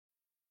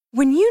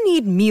When you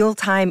need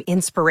mealtime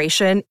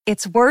inspiration,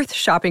 it's worth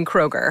shopping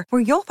Kroger,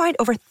 where you'll find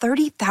over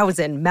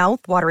 30,000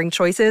 mouth-watering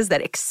choices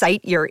that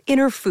excite your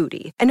inner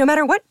foodie. And no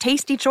matter what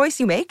tasty choice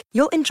you make,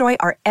 you'll enjoy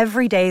our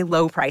everyday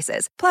low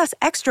prices, plus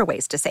extra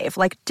ways to save,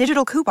 like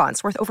digital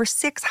coupons worth over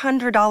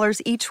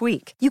 $600 each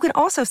week. You can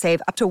also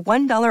save up to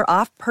 $1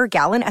 off per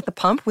gallon at the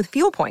pump with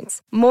fuel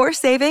points. More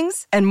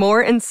savings and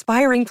more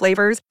inspiring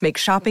flavors make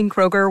shopping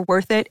Kroger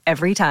worth it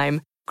every time.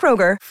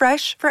 Kroger,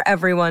 fresh for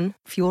everyone.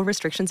 Fuel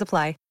restrictions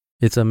apply.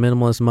 It's a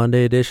Minimalist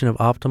Monday edition of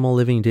Optimal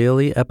Living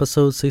Daily,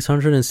 episode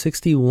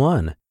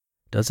 661.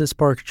 Does it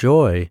spark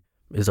joy?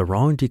 Is a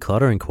wrong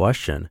decluttering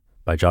question.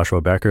 By Joshua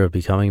Becker of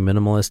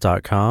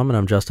BecomingMinimalist.com, and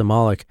I'm Justin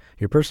Malik,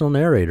 your personal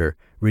narrator,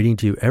 reading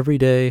to you every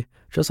day,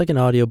 just like an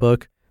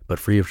audiobook, but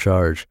free of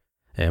charge,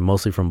 and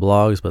mostly from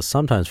blogs, but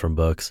sometimes from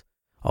books,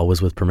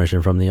 always with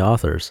permission from the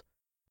authors.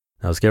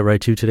 Now let's get right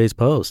to today's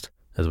post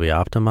as we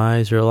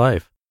optimize your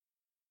life.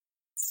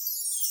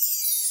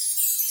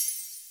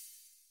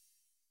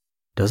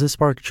 Does it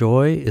spark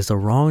joy? Is the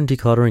wrong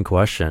decluttering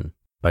question.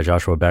 By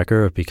Joshua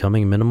Becker of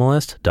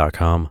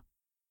BecomingMinimalist.com.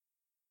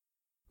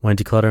 When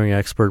decluttering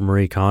expert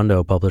Marie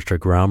Kondo published her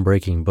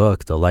groundbreaking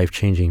book, The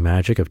Life-Changing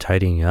Magic of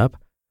Tidying Up,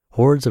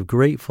 hordes of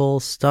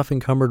grateful,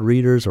 stuff-encumbered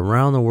readers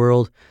around the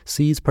world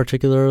seized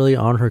particularly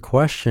on her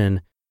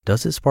question,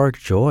 does it spark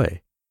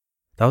joy?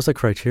 That was the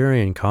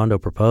criterion Kondo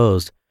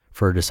proposed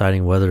for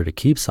deciding whether to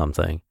keep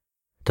something.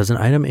 Does an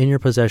item in your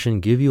possession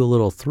give you a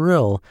little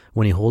thrill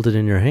when you hold it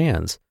in your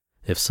hands?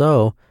 If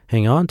so,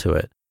 hang on to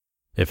it.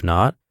 If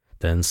not,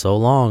 then so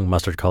long,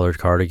 mustard-colored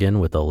cardigan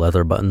with the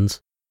leather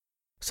buttons.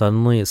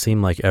 Suddenly, it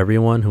seemed like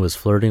everyone who was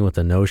flirting with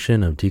the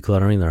notion of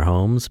decluttering their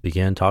homes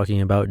began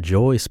talking about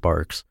joy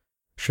sparks.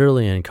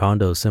 Surely in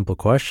Kondo's simple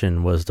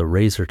question was the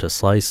razor to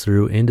slice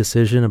through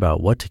indecision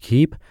about what to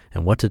keep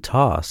and what to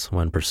toss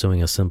when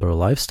pursuing a simpler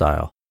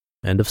lifestyle.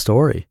 End of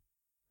story.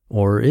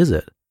 Or is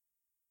it?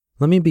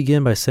 Let me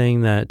begin by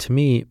saying that, to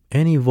me,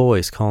 any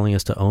voice calling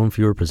us to own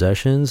fewer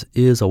possessions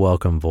is a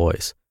welcome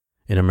voice.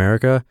 In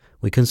America,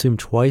 we consume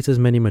twice as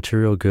many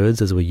material goods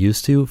as we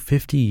used to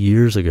 50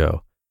 years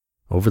ago.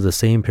 Over the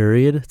same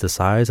period, the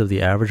size of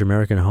the average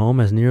American home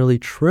has nearly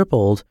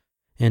tripled,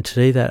 and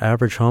today that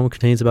average home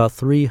contains about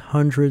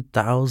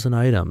 300,000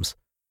 items.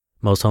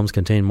 Most homes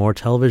contain more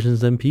televisions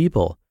than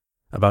people.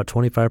 About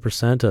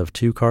 25% of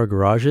two-car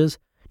garages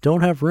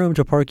don't have room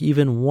to park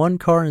even one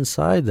car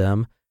inside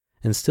them,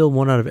 and still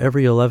 1 out of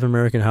every 11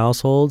 American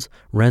households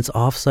rents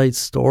off-site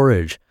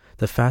storage,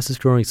 the fastest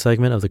growing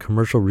segment of the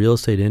commercial real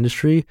estate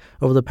industry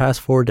over the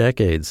past 4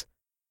 decades.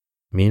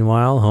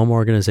 Meanwhile, home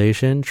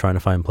organization, trying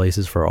to find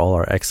places for all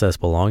our excess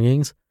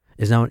belongings,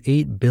 is now an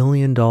 $8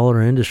 billion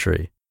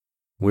industry.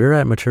 We're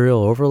at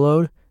material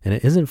overload, and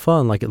it isn't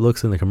fun like it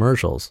looks in the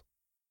commercials.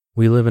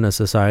 We live in a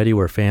society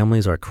where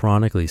families are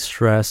chronically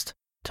stressed,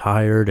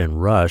 tired, and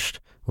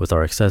rushed, with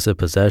our excessive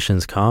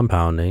possessions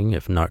compounding,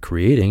 if not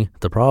creating,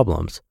 the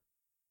problems.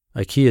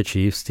 IKEA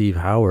chief Steve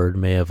Howard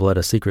may have let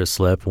a secret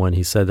slip when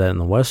he said that in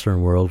the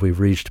Western world we've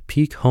reached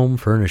peak home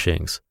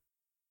furnishings.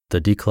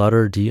 The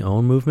declutter,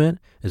 de-own movement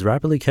is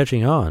rapidly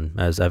catching on,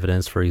 as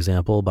evidenced, for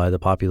example, by the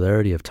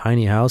popularity of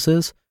tiny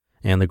houses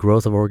and the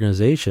growth of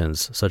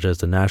organizations such as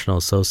the National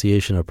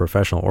Association of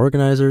Professional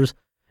Organizers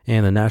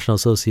and the National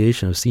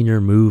Association of Senior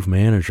Move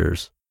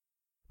Managers.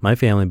 My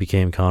family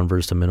became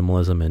converts to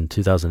minimalism in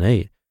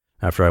 2008,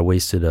 after I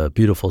wasted a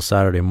beautiful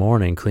Saturday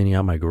morning cleaning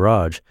out my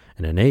garage,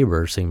 and a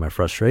neighbor, seeing my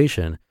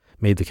frustration,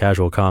 made the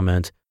casual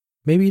comment,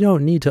 "Maybe you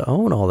don't need to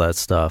own all that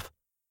stuff."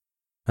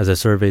 As I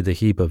surveyed the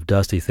heap of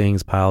dusty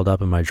things piled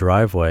up in my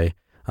driveway,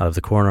 out of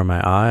the corner of my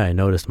eye, I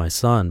noticed my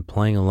son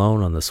playing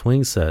alone on the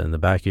swing set in the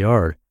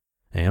backyard.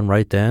 And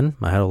right then,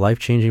 I had a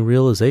life-changing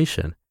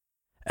realization.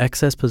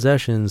 Excess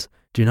possessions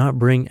do not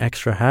bring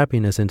extra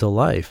happiness into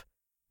life.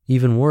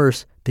 Even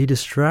worse, they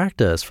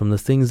distract us from the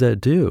things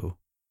that do.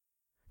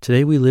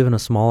 Today we live in a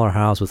smaller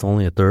house with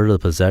only 1/3 of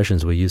the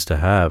possessions we used to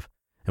have,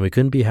 and we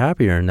couldn't be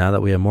happier now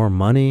that we have more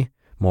money,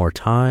 more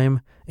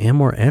time, and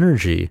more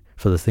energy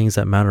for the things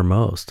that matter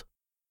most.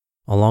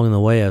 Along the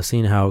way, I've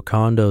seen how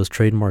Kondo's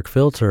trademark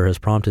filter has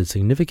prompted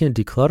significant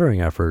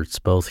decluttering efforts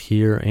both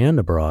here and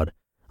abroad.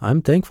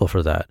 I'm thankful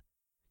for that.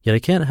 Yet I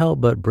can't help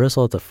but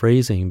bristle at the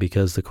phrasing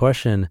because the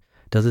question,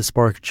 does it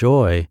spark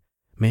joy,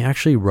 may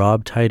actually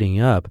rob tidying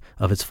up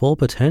of its full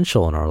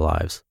potential in our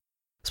lives.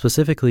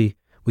 Specifically,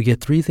 we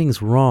get 3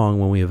 things wrong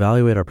when we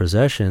evaluate our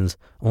possessions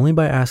only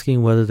by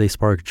asking whether they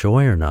spark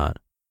joy or not.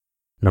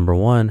 Number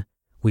 1,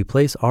 we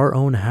place our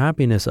own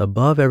happiness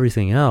above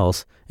everything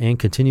else and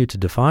continue to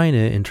define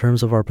it in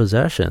terms of our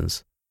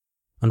possessions.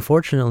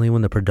 Unfortunately,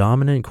 when the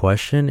predominant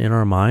question in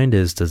our mind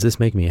is, does this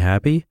make me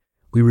happy?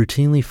 We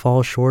routinely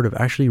fall short of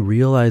actually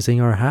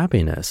realizing our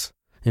happiness.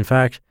 In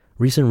fact,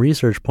 recent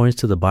research points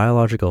to the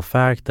biological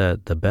fact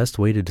that the best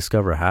way to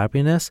discover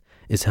happiness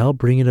is to help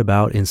bring it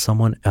about in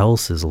someone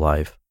else's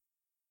life.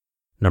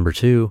 Number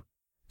 2,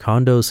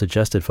 Kondo's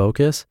suggested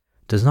focus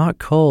does not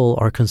cull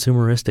our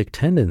consumeristic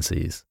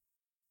tendencies.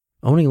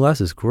 Owning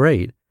less is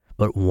great,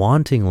 but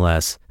wanting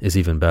less is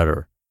even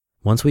better.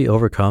 Once we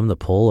overcome the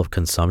pull of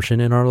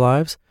consumption in our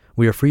lives,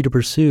 we are free to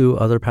pursue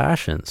other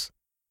passions.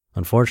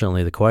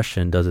 Unfortunately, the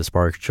question, does it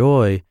spark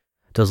joy,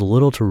 does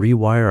little to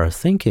rewire our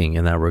thinking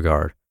in that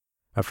regard.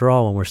 After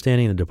all, when we're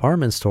standing in the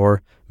department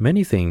store,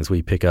 many things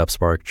we pick up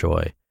spark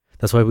joy.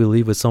 That's why we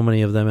leave with so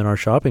many of them in our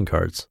shopping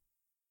carts.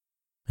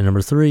 And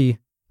number 3,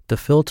 the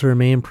filter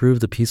may improve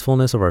the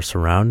peacefulness of our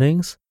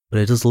surroundings, but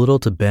it does little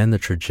to bend the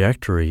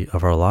trajectory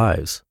of our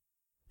lives.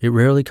 It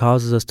rarely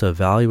causes us to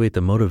evaluate the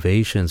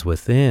motivations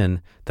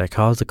within that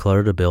cause the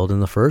clutter to build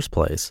in the first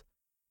place.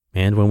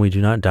 And when we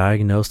do not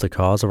diagnose the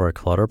cause of our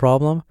clutter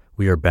problem,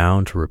 we are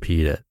bound to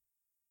repeat it.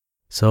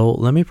 So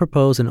let me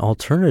propose an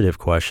alternative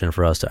question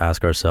for us to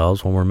ask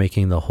ourselves when we're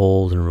making the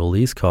hold and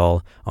release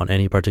call on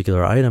any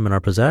particular item in our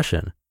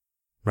possession.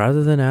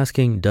 Rather than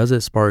asking, does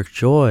it spark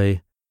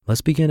joy?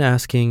 Let's begin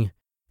asking,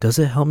 does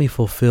it help me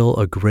fulfill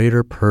a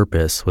greater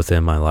purpose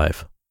within my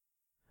life?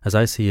 As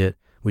I see it,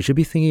 we should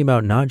be thinking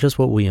about not just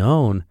what we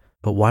own,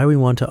 but why we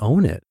want to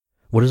own it.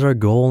 What is our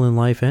goal in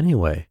life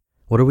anyway?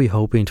 What are we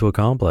hoping to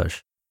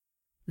accomplish?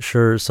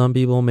 Sure, some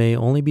people may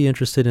only be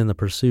interested in the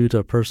pursuit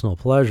of personal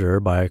pleasure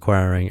by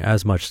acquiring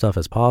as much stuff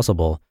as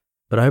possible,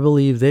 but I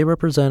believe they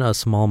represent a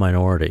small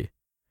minority.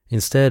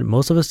 Instead,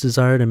 most of us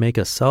desire to make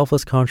a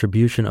selfless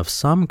contribution of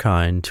some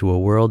kind to a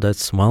world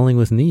that's swelling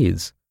with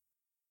needs.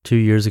 2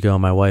 years ago,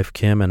 my wife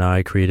Kim and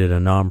I created a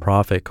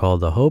nonprofit called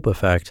The Hope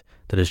Effect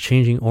that is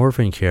changing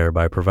orphan care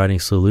by providing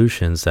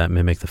solutions that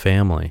mimic the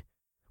family.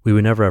 We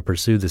would never have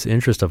pursued this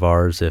interest of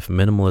ours if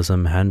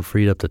minimalism hadn't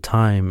freed up the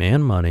time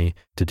and money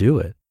to do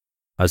it.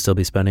 I'd still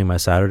be spending my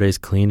Saturdays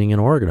cleaning and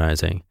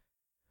organizing.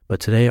 But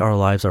today our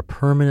lives are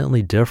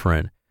permanently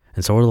different,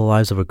 and so are the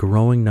lives of a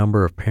growing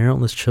number of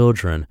parentless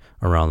children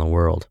around the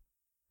world.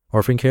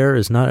 Orphan care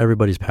is not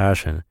everybody's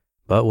passion,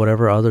 but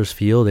whatever others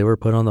feel they were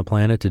put on the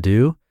planet to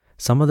do,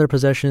 some of their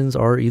possessions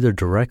are either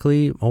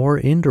directly or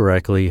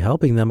indirectly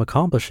helping them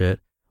accomplish it,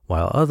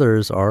 while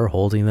others are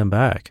holding them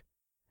back.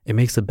 It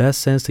makes the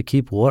best sense to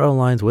keep what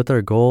aligns with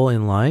our goal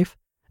in life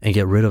and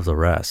get rid of the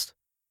rest.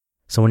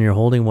 So when you're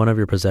holding one of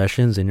your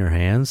possessions in your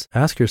hands,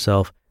 ask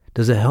yourself,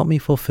 does it help me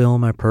fulfill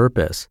my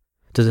purpose?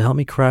 Does it help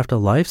me craft a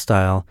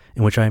lifestyle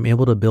in which I am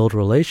able to build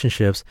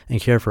relationships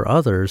and care for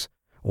others?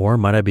 Or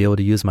might I be able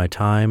to use my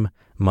time,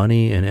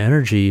 money, and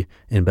energy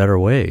in better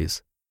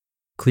ways?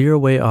 Clear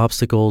away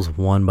obstacles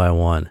one by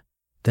one,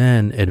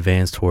 then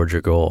advance towards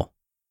your goal.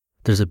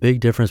 There's a big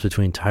difference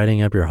between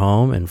tidying up your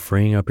home and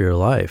freeing up your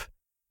life.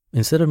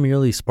 Instead of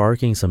merely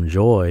sparking some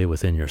joy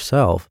within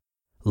yourself,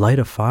 light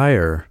a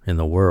fire in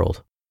the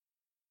world.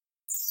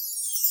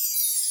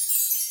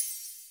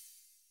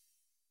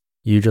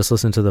 You just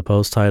listened to the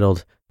post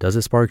titled, Does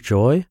It Spark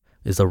Joy?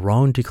 Is the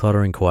Wrong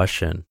Decluttering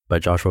Question by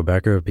Joshua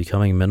Becker of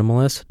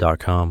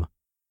BecomingMinimalist.com.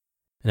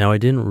 Now, I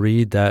didn't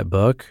read that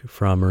book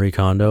from Marie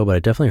Kondo, but I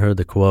definitely heard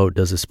the quote,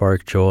 does it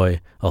spark joy,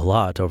 a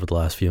lot over the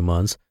last few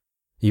months,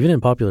 even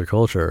in popular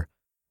culture.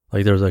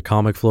 Like there's a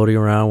comic floating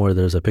around where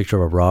there's a picture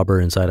of a robber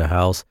inside a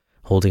house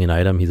holding an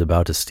item he's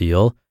about to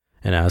steal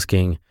and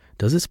asking,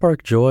 does it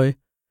spark joy?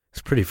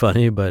 It's pretty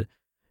funny, but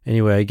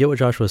anyway, I get what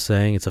Joshua's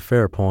saying. It's a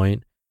fair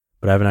point,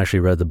 but I haven't actually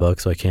read the book,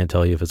 so I can't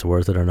tell you if it's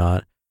worth it or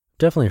not.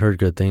 Definitely heard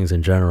good things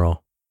in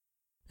general.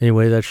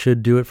 Anyway, that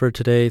should do it for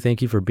today.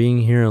 Thank you for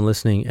being here and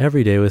listening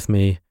every day with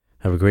me.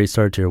 Have a great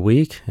start to your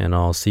week, and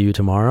I'll see you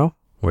tomorrow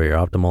where your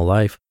optimal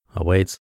life awaits.